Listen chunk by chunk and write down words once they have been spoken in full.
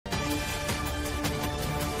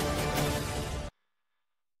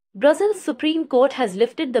Brazil's Supreme Court has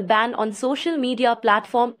lifted the ban on social media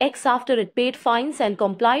platform X after it paid fines and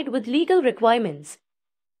complied with legal requirements.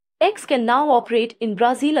 X can now operate in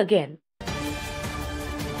Brazil again.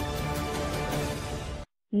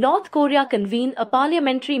 North Korea convened a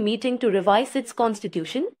parliamentary meeting to revise its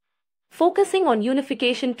constitution, focusing on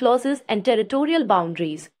unification clauses and territorial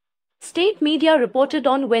boundaries, state media reported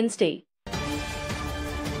on Wednesday.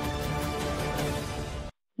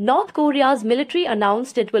 North Korea's military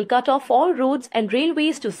announced it will cut off all roads and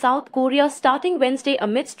railways to South Korea starting Wednesday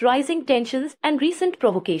amidst rising tensions and recent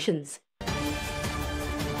provocations.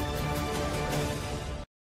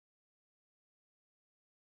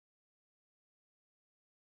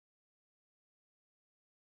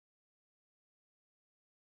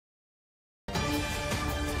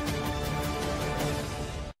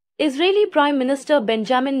 Israeli Prime Minister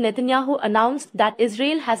Benjamin Netanyahu announced that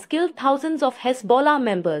Israel has killed thousands of Hezbollah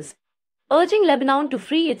members, urging Lebanon to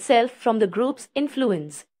free itself from the group's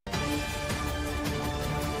influence.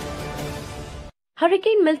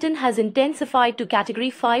 Hurricane Milton has intensified to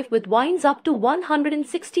Category 5 with winds up to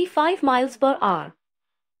 165 miles per hour.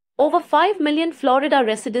 Over 5 million Florida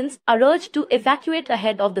residents are urged to evacuate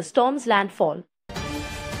ahead of the storm's landfall.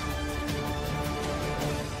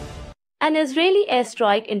 An Israeli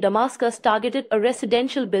airstrike in Damascus targeted a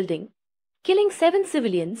residential building, killing 7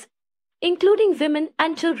 civilians, including women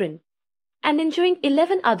and children, and injuring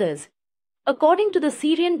 11 others, according to the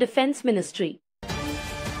Syrian Defense Ministry.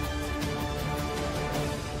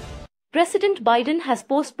 President Biden has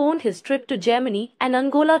postponed his trip to Germany and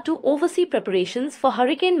Angola to oversee preparations for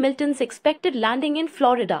Hurricane Milton's expected landing in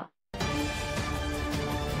Florida.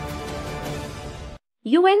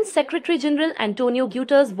 UN Secretary-General Antonio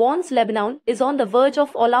Guterres warns Lebanon is on the verge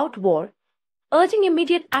of all-out war, urging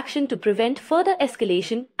immediate action to prevent further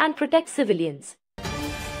escalation and protect civilians.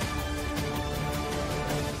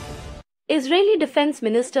 Israeli Defense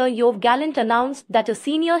Minister Yoav Gallant announced that a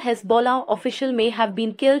senior Hezbollah official may have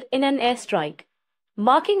been killed in an airstrike,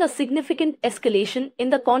 marking a significant escalation in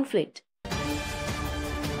the conflict.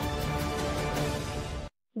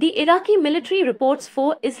 The Iraqi military reports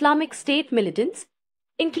 4 Islamic State militants,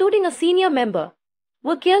 including a senior member,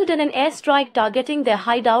 were killed in an airstrike targeting their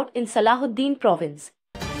hideout in Salahuddin province.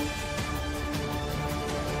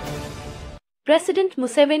 President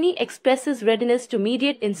Museveni expresses readiness to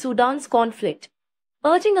mediate in Sudan's conflict,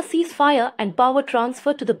 urging a ceasefire and power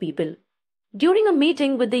transfer to the people, during a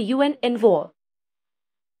meeting with the UN envoy.